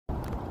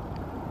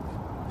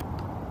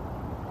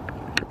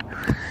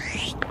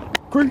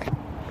Kreepers.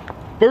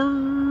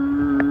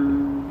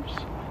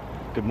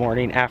 Good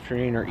morning,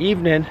 afternoon, or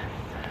evening,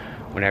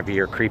 whenever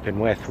you're creeping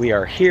with. We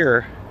are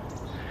here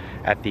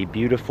at the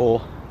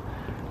beautiful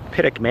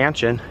Pittock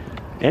Mansion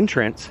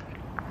entrance,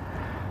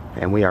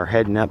 and we are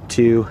heading up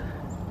to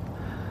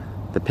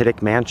the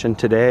Pittock Mansion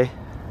today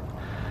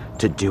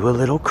to do a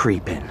little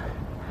creeping.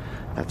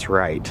 That's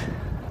right.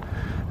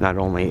 Not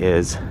only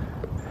is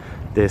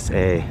this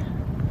a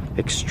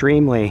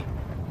extremely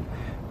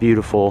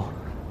beautiful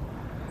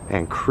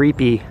and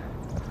creepy,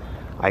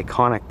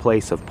 iconic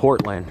place of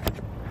Portland,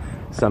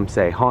 some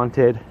say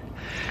haunted,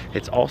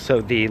 it's also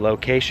the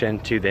location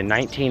to the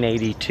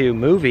 1982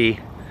 movie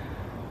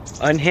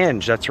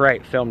Unhinged. That's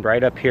right, filmed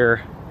right up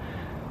here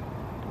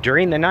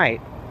during the night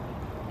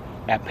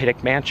at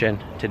Pittock Mansion.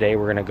 Today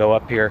we're gonna go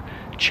up here,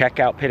 check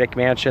out Pittock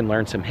Mansion,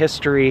 learn some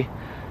history,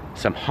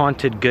 some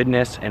haunted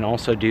goodness, and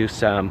also do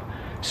some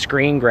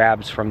screen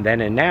grabs from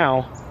then and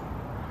now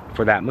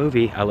for that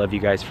movie I love you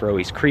guys for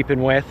always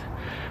creeping with.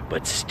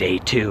 But stay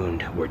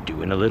tuned, we're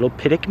doing a little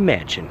Pittock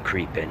Mansion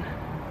creeping.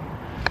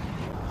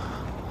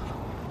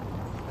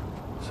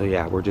 So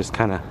yeah, we're just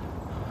kind of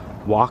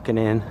walking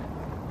in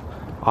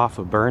off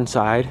of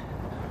Burnside.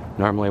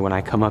 Normally when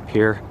I come up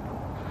here,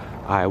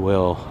 I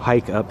will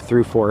hike up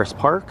through Forest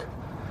Park,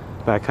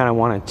 but I kind of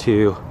wanted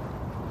to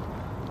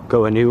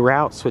go a new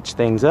route, switch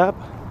things up.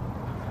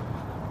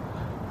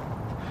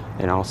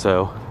 And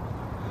also,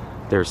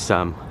 there's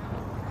some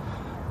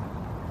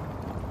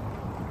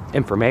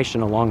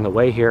information along the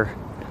way here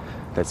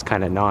that's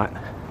kind of not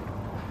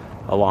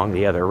along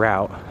the other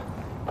route.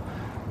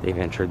 They've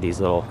entered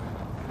these little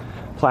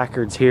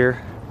placards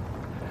here,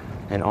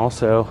 and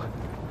also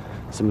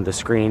some of the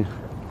screen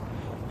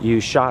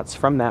used shots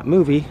from that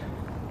movie.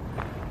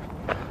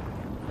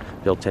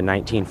 Built in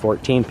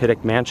 1914,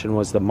 Pittock Mansion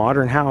was the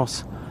modern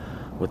house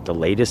with the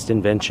latest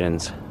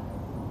inventions.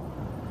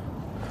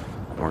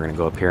 We're gonna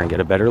go up here and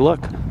get a better look.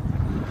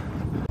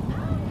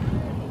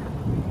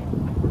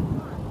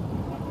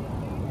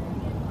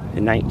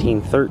 In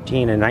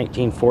 1913 and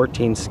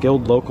 1914,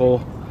 skilled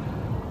local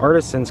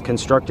artisans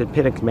constructed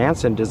Pittock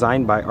Mansion,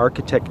 designed by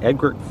architect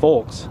Edgar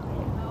Folks.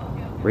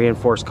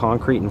 Reinforced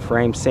concrete and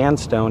framed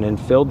sandstone and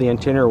filled the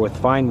interior with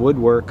fine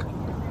woodwork,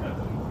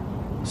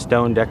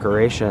 stone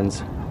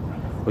decorations,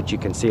 which you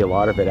can see a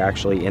lot of it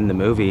actually in the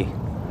movie.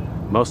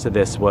 Most of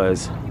this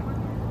was,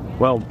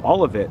 well,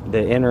 all of it, the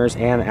inners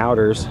and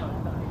outers,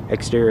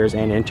 exteriors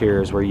and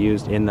interiors, were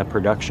used in the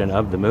production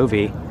of the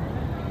movie.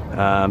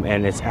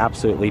 And it's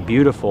absolutely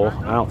beautiful.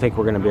 I don't think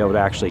we're going to be able to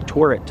actually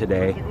tour it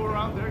today,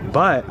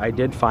 but I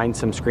did find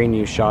some screen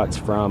use shots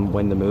from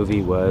when the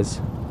movie was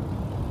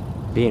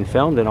being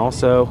filmed, and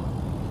also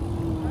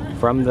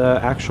from the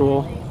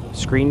actual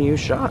screen use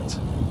shots.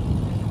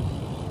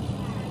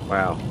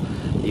 Wow,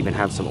 even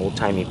have some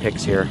old-timey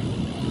pics here,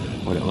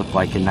 what it looked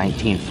like in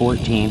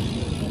 1914.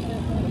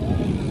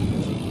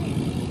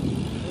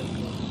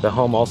 The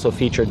home also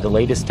featured the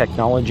latest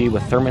technology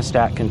with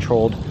thermostat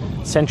controlled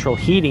central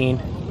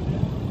heating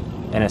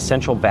and a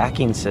central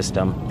vacuum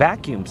system.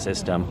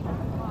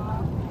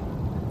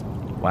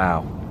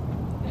 Wow,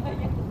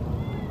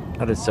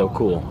 that is so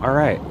cool. All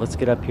right, let's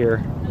get up here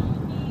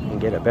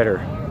and get a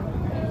better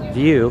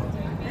view.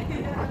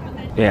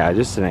 Yeah,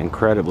 just an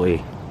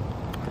incredibly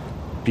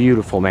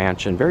beautiful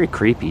mansion, very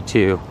creepy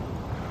too,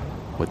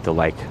 with the,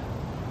 like,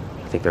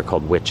 I think they're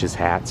called witches'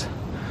 hats.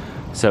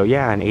 So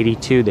yeah, in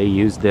 '82 they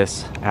used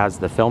this as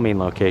the filming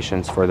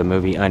locations for the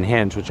movie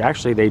Unhinged, which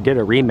actually they did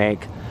a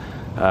remake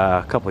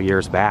a couple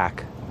years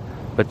back,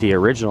 but the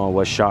original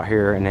was shot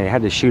here, and they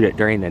had to shoot it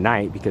during the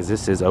night because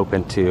this is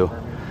open to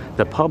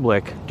the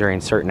public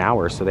during certain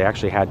hours. So they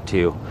actually had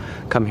to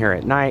come here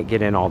at night,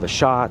 get in all the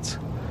shots,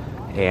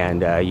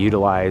 and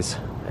utilize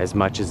as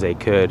much as they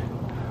could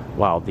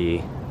while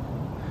the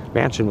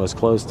mansion was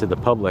closed to the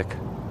public.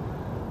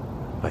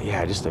 But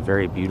yeah, just a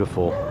very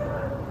beautiful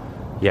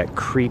yet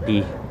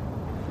creepy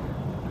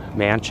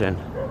mansion.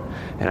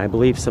 And I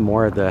believe some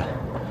more of the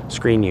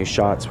screen use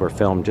shots were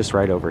filmed just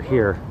right over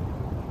here.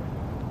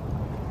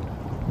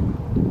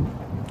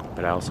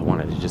 But I also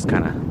wanted to just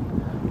kind of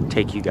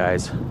take you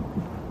guys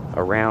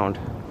around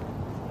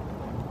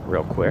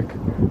real quick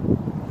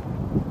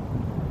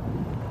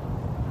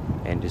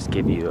and just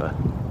give you a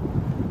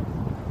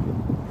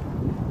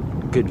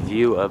good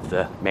view of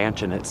the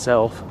mansion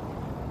itself.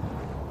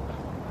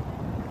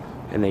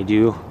 And they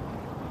do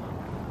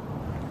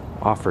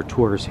offer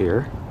tours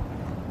here,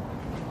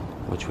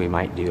 which we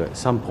might do at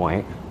some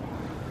point,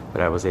 but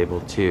I was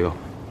able to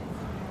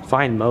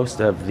find most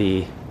of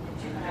the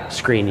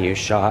screen use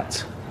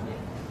shots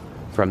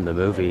from the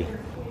movie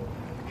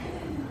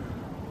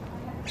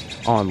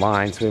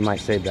online, so we might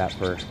save that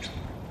for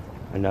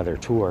another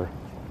tour.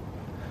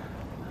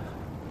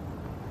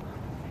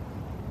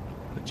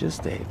 But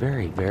just a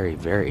very, very,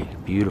 very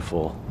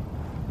beautiful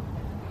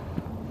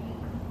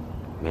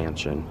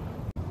mansion.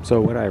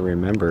 So what I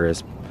remember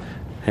is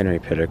Henry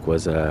Pittock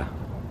was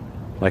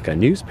like a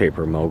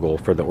newspaper mogul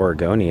for the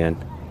Oregonian.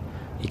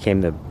 He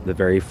became the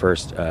very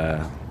first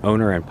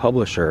owner and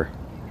publisher,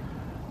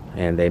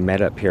 and they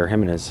met up here,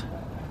 him and his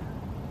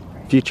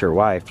future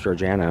wife,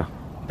 Georgiana,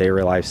 they were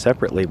alive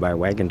separately by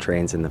wagon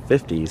trains in the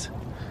 50s.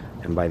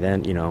 And by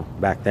then, you know,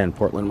 back then,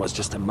 Portland was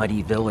just a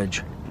muddy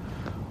village,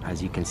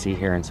 as you can see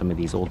here in some of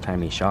these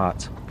old-timey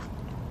shots.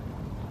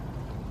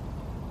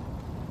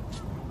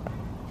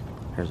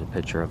 Here's a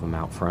picture of them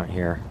out front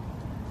here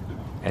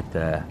at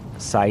the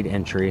side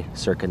entry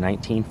circa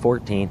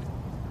 1914.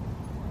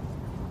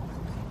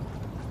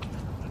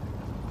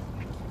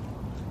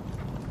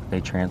 They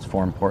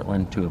transformed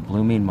Portland to a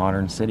blooming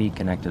modern city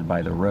connected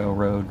by the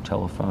railroad,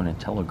 telephone, and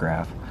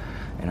telegraph.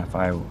 And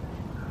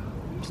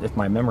if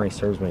my memory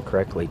serves me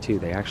correctly too,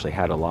 they actually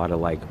had a lot of,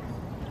 like,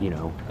 you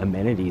know,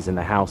 amenities in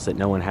the house that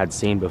no one had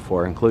seen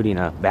before, including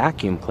a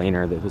vacuum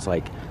cleaner that was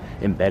like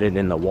embedded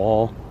in the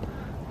wall.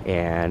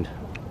 And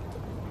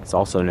it's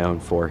also known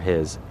for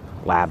his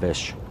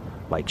lavish,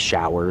 like,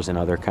 showers and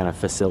other kind of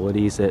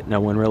facilities that no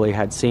one really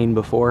had seen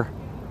before.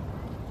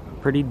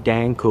 Pretty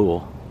dang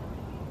cool.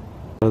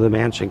 So the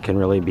mansion can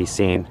really be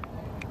seen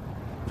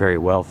very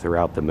well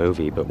throughout the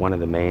movie, but one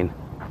of the main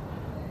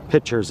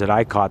pictures that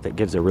I caught that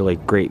gives a really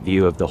great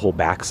view of the whole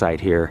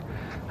backside here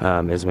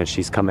is when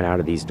she's coming out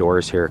of these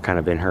doors here, kind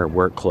of in her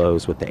work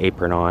clothes with the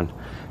apron on,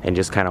 and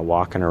just kind of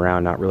walking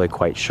around, not really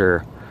quite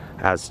sure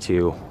as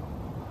to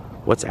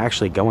what's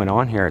actually going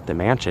on here at the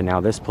mansion.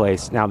 Now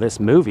this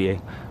movie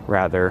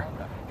rather,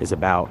 is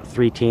about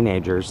 3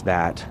 teenagers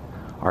that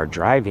are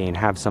driving,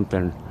 have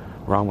something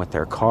wrong with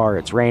their car.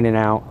 It's raining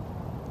out.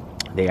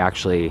 They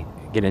actually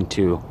get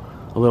into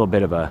a little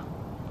bit of a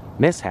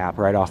mishap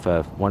right off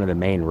of one of the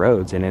main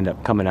roads and end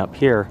up coming up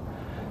here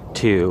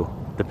to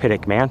the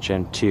Pittock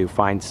Mansion to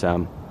find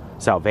some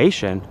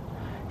salvation.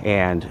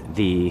 And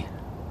the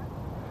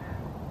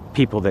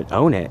people that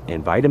own it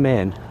invite them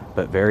in,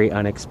 but very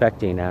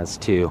unexpected as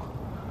to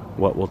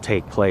what will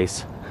take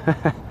place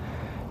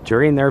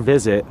during their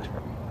visit.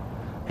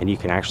 And you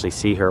can actually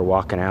see her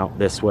walking out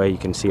this way. You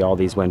can see all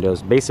these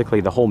windows. Basically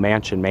the whole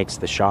mansion makes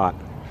the shot.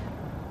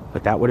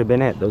 But that would have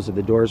been it. Those are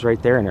the doors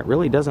right there, and it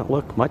really doesn't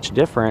look much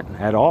different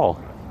at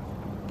all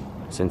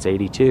since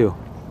 '82.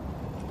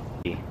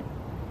 The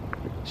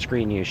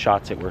screen use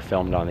shots that were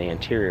filmed on the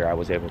interior I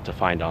was able to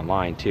find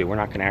online too. We're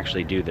not going to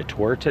actually do the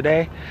tour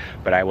today,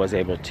 but I was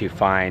able to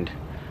find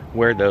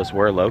where those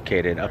were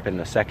located. Up in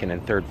the 2nd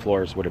and 3rd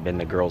floors would have been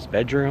the girls'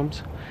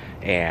 bedrooms,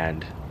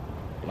 and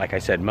like I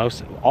said,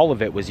 all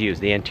of it was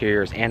used, the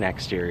interiors and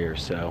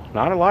exteriors, so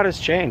not a lot has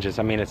changed.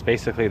 I mean, it's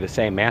basically the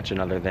same mansion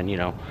other than, you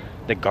know,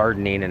 the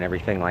gardening and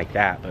everything like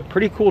that. But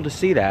pretty cool to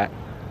see that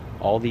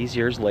all these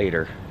years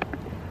later.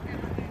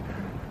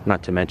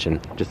 Not to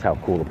mention just how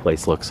cool the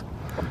place looks.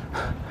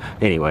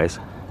 Anyways.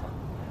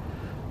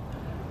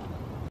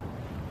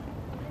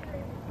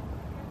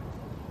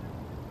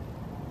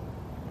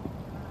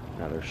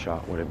 Another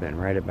shot would have been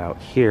right about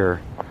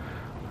here.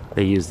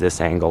 They use this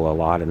angle a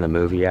lot in the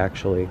movie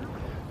actually.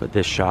 But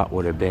this shot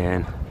would have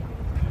been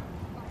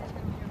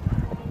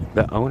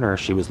the owner.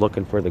 She was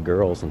looking for the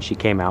girls and she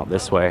came out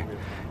this way.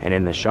 And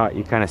in the shot,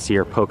 you kind of see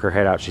her poke her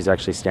head out. She's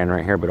actually standing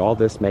right here, but all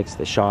this makes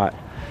the shot.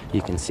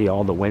 You can see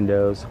all the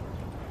windows.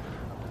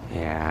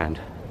 And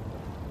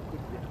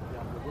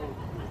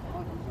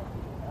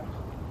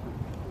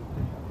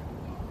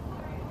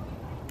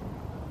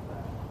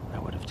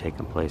that would have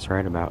taken place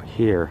right about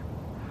here.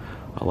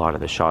 A lot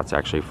of the shots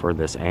actually for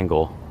this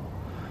angle,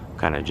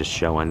 kind of just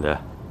showing the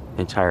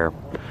entire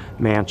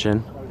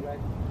mansion.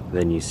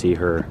 Then you see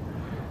her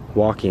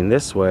walking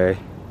this way,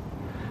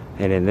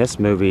 and in this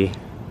movie,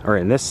 or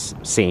in this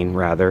scene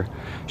rather,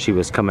 she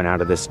was coming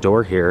out of this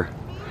door here,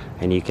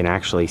 and you can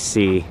actually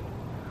see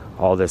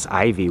all this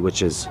ivy,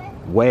 which is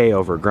way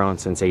overgrown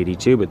since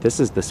 '82, but this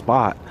is the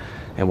spot.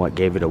 And what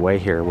gave it away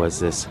here was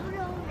this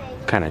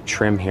kind of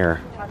trim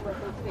here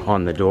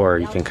on the door.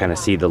 You can kind of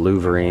see the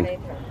louvering,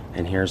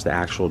 and here's the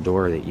actual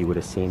door that you would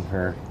have seen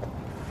her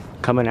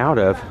coming out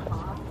of,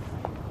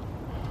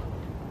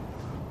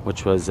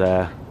 which was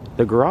the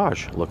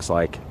garage, looks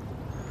like.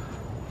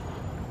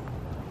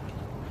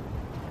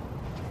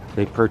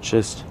 They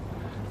purchased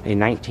a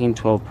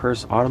 1912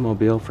 Purse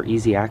automobile for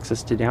easy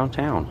access to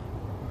downtown.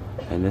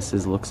 And this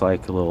looks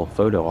like a little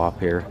photo op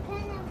here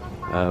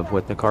of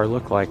what the car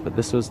looked like, but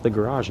this was the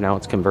garage. Now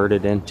it's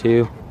converted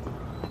into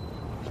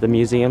the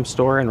museum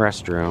store and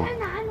restroom.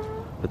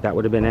 But that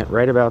would have been it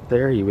right about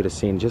there. You would have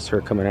seen just her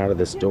coming out of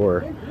this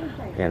door,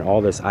 and all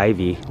this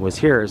ivy was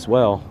here as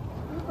well,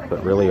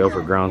 but really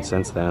overgrown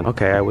since then.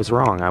 Okay, I was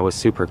wrong. I was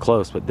super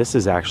close, but this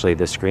is actually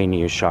the screen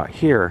use shot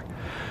here.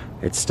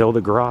 It's still the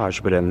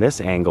garage, but in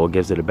this angle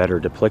gives it a better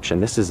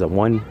depiction. This is a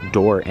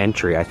one-door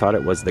entry. I thought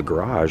it was the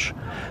garage,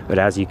 but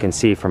as you can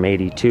see from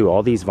 '82,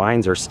 all these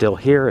vines are still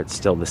here. It's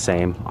still the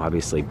same,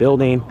 obviously,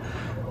 building,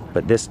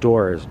 but this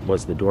door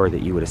was the door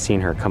that you would have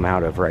seen her come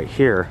out of right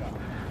here.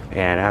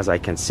 And as I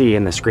can see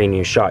in the screen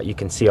use shot, you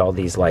can see all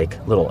these like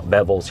little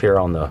bevels here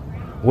on the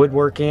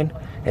woodworking.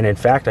 And in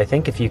fact, I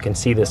think if you can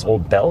see this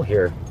old bell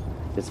here,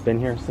 it's been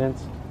here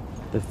since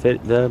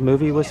the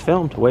movie was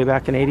filmed way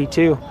back in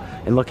 '82.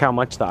 And look how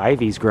much the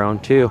ivy's grown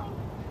too.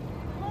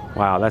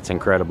 Wow, that's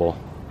incredible.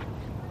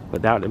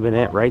 But that would have been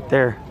it right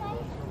there.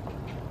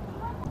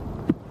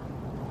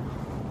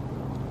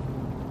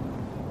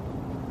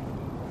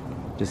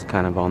 just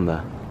kind of on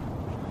the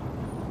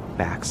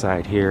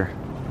backside here,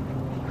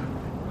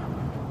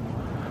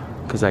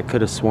 because I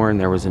could have sworn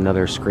there was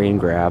another screen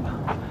grab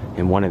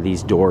in one of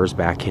these doors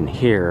back in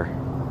here.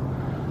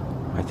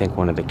 I think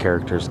one of the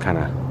characters kind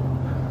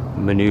of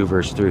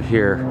maneuvers through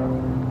here.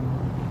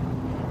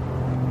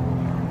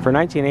 For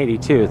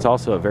 1982, it's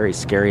also a very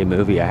scary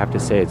movie. I have to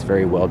say it's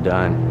very well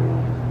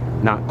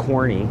done, not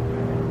corny.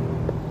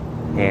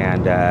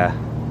 And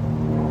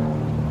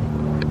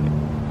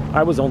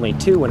I was only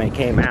 2 when it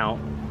came out,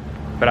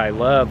 but I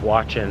love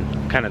watching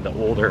kind of the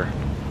older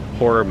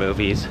horror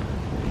movies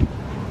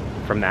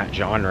from that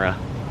genre.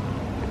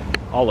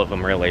 All of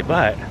them really,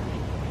 but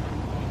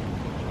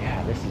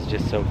yeah, this is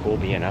just so cool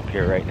being up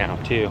here right now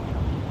too,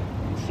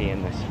 and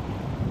seeing this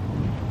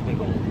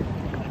big old,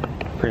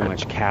 pretty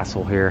much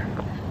castle here.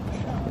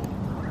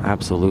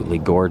 Absolutely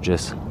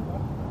gorgeous.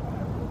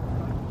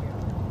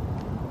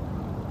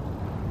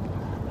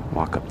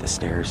 Walk up the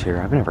stairs here.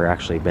 I've never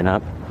actually been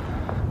up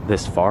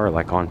this far,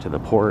 like onto the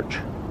porch.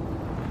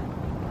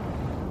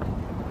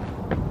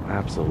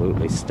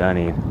 Absolutely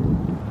stunning.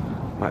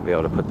 Might be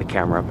able to put the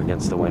camera up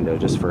against the window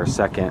just for a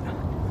second.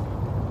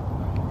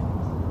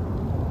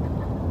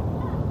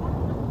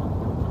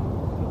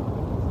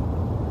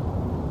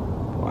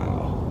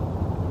 Wow.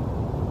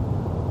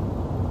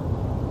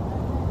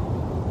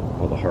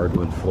 All the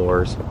hardwood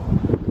floors.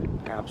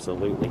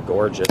 Absolutely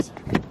gorgeous.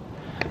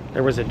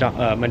 There was a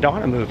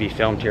Madonna movie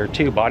filmed here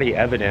too, Body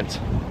Evidence.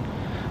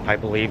 I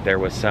believe there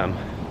was some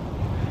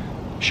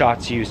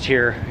shots used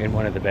here in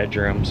one of the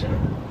bedrooms.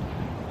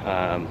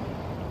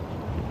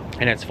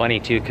 And it's funny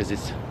too, because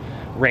it's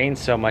rained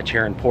so much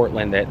here in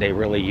Portland that they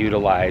really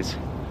utilize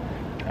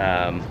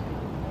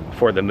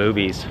for the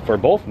movies, for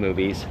both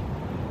movies,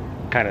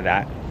 kind of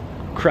that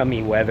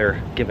crummy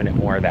weather, giving it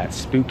more of that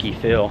spooky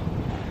feel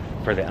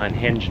for the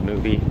Unhinged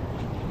movie.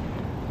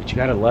 But you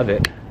gotta love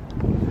it.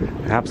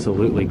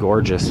 Absolutely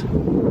gorgeous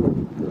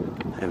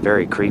and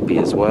very creepy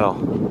as well.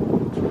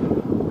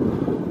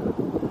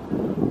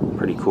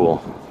 Pretty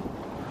cool.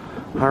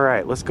 All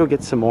right, let's go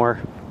get some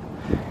more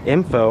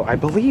info. I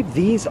believe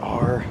these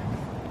are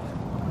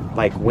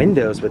like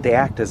windows, but they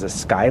act as a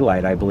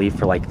skylight, I believe,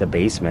 for like the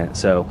basement.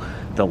 So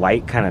the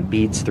light kind of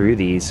beads through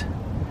these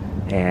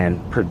and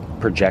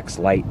projects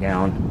light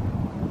down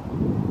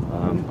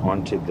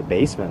onto the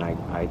basement,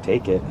 I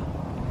take it.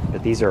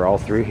 But these are all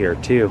through here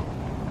too.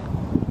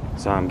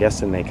 So I'm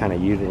guessing they kind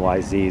of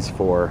utilize these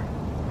for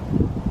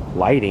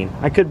lighting.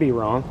 I could be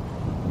wrong.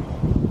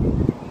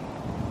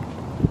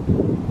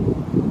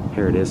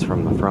 Here it is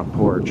from the front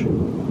porch.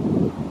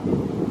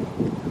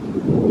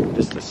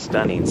 Just a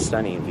stunning,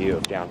 stunning view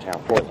of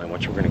downtown Portland,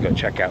 which we're going to go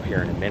check out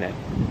here in a minute.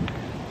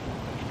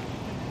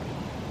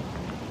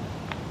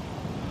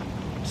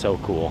 So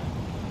cool.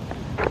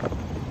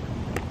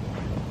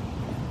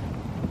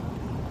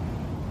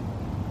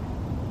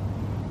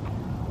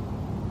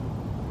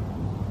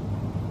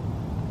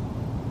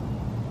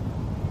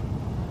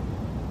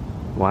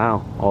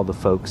 Wow, all the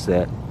folks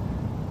that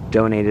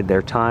donated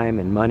their time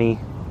and money.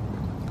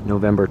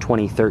 November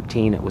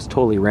 2013, it was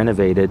totally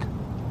renovated.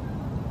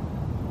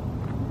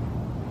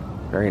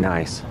 Very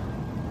nice.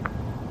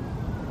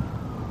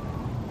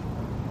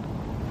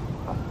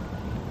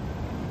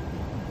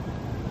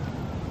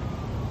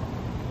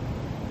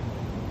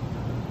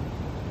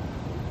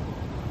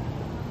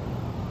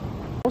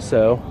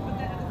 Also,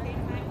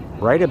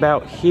 right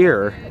about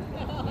here,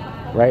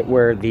 right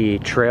where the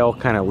trail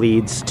kind of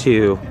leads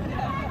to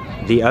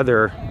the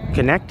other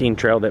connecting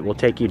trail that will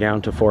take you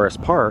down to Forest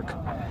Park,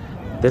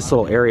 this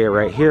little area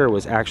right here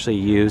was actually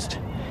used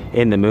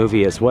in the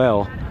movie as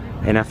well.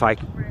 And if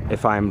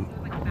I'm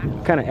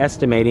kind of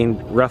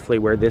estimating roughly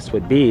where this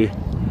would be,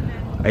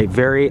 a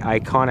very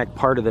iconic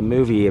part of the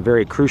movie, a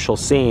very crucial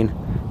scene,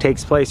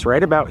 takes place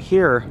right about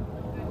here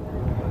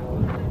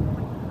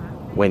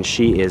when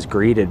she is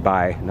greeted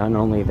by none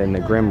only than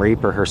the Grim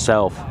Reaper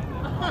herself,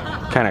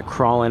 kind of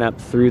crawling up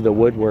through the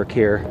woodwork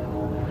here,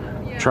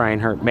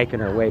 making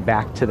her way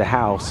back to the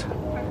house.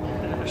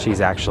 She's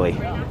actually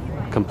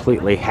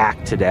completely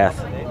hacked to death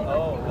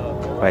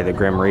by the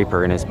Grim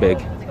Reaper and his big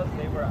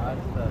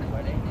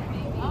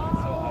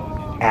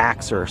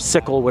axe or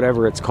sickle,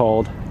 whatever it's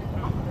called.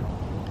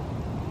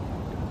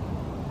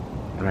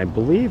 And I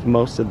believe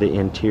most of the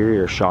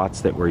interior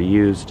shots that were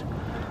used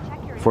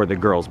for the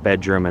girl's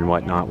bedroom and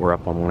whatnot were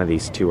up on one of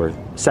these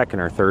second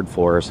or third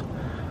floors.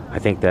 I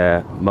think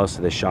most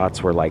of the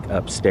shots were like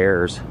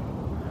upstairs.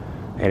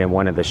 And in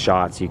one of the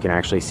shots, you can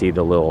actually see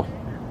the little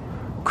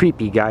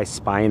creepy guy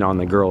spying on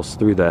the girls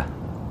through the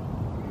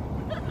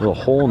little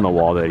hole in the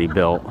wall that he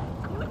built.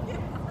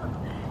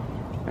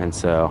 And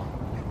so,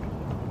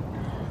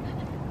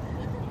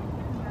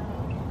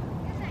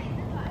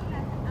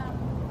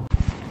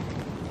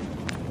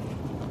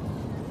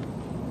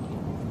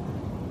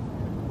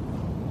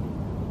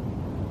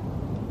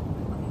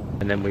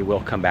 and then we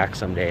will come back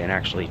someday and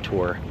actually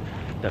tour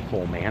the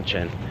full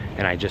mansion.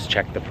 And I just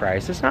checked the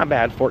price. It's not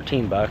bad,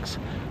 14 bucks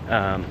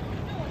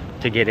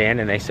to get in.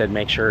 And they said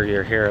make sure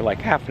you're here like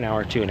half an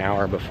hour to an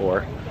hour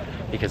before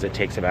because it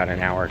takes about an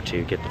hour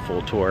to get the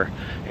full tour.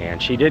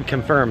 And she did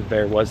confirm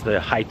there was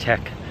the high-tech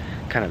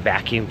kind of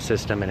vacuum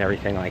system and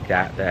everything like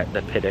that that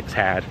the Pittocks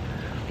had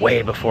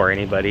way before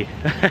anybody.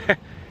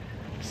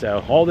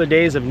 So all the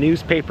days of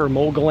newspaper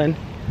moguling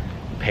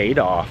paid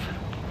off.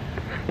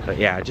 But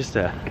yeah, just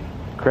a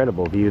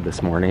incredible view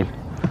this morning.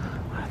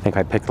 I think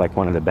I picked like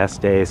one of the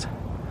best days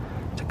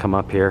to come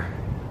up here.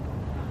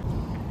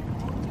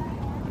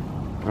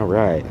 All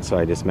right, so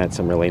I just met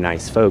some really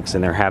nice folks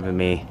and they're having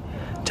me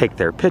take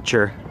their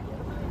picture.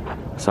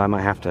 So I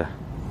might have to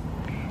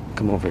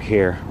come over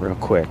here real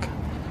quick.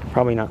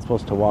 Probably not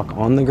supposed to walk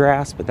on the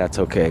grass, but that's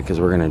okay because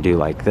we're gonna do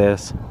like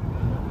this.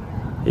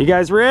 You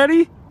guys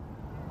ready?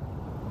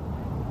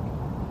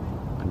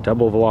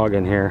 Double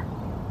vlogging here.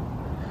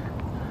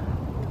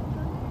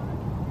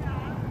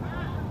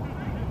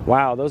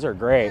 Wow, those are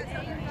great.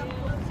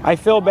 I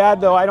feel bad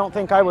though, I don't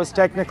think I was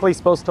technically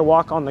supposed to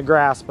walk on the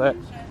grass, but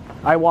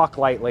I walk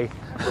lightly.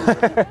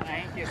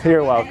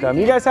 You're welcome.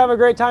 You guys have a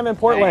great time in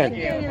Portland.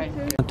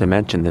 Not to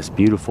mention this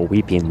beautiful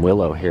weeping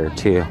willow here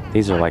too.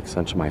 These are like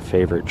some of my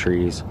favorite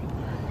trees.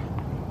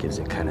 Gives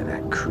it kind of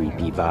that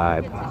creepy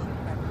vibe.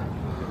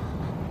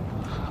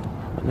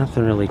 But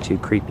nothing really too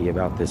creepy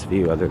about this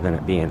view other than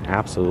it being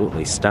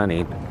absolutely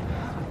stunning.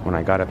 When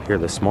I got up here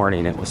this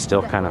morning, it was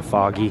still kind of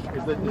foggy.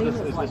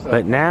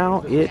 But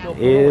now it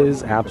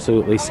is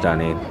absolutely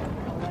stunning.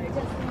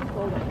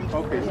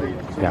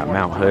 Got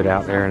Mount Hood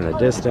out there in the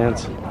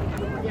distance.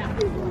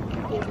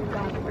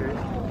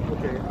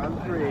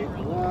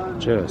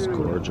 Just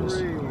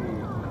gorgeous.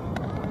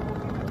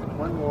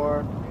 One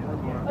more.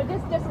 Oh,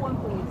 just one,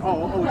 please.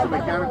 Oh, it's a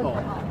mechanical.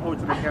 Oh,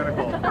 it's a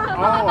mechanical.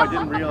 Oh, I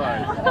didn't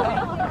realize.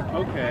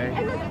 Okay.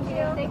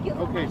 Thank you.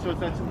 Okay, so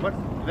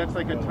that's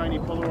like a tiny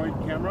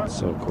Polaroid camera?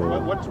 So cool.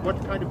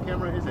 What kind of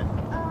camera is it?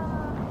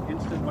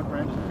 Instant, what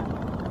brand is it?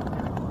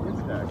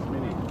 Instax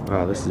Mini.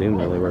 Wow, this zoom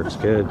really works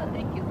good.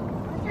 Thank you.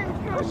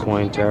 The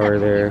coin tower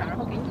there.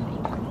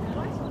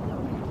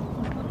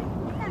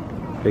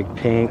 Big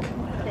pink.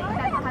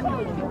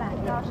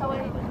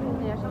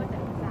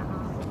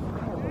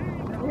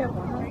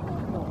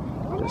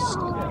 Just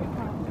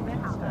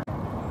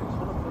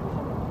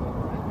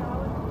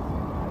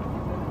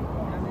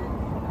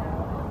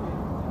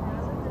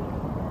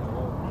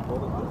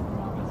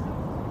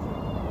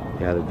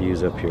yeah, the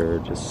views up here are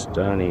just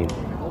stunning.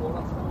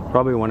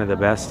 Probably one of the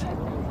best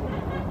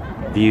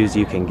views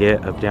you can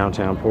get of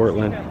downtown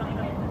Portland.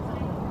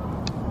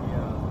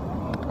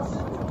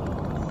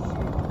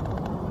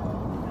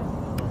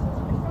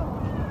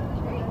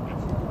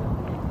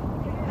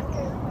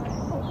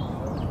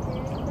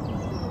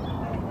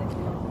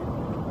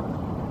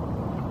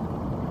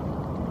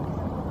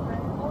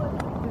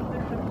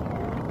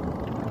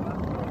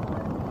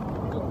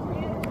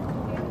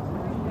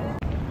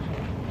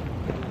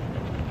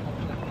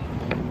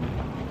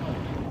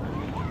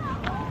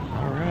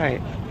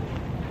 Alright,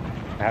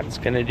 that's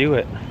gonna do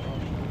it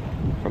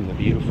from the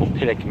beautiful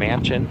Pittock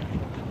Mansion.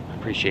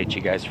 Appreciate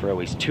you guys for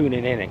always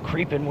tuning in and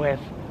creeping with.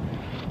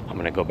 I'm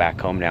gonna go back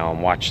home now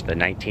and watch the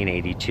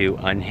 1982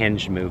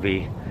 Unhinged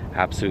movie.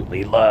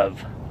 Absolutely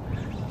love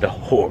the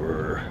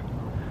horror,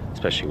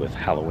 especially with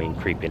Halloween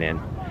creeping in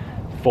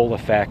full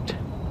effect.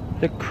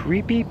 The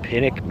creepy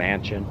Pittock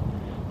Mansion.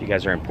 If you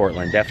guys are in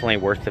Portland, definitely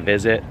worth the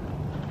visit.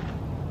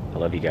 I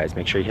love you guys.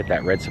 Make sure you hit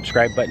that red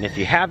subscribe button if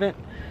you haven't.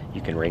 You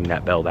can ring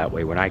that bell, that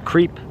way when I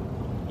creep,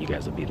 you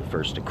guys will be the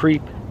first to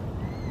creep.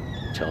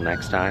 Until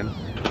next time,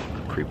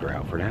 Creeper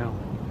out for now.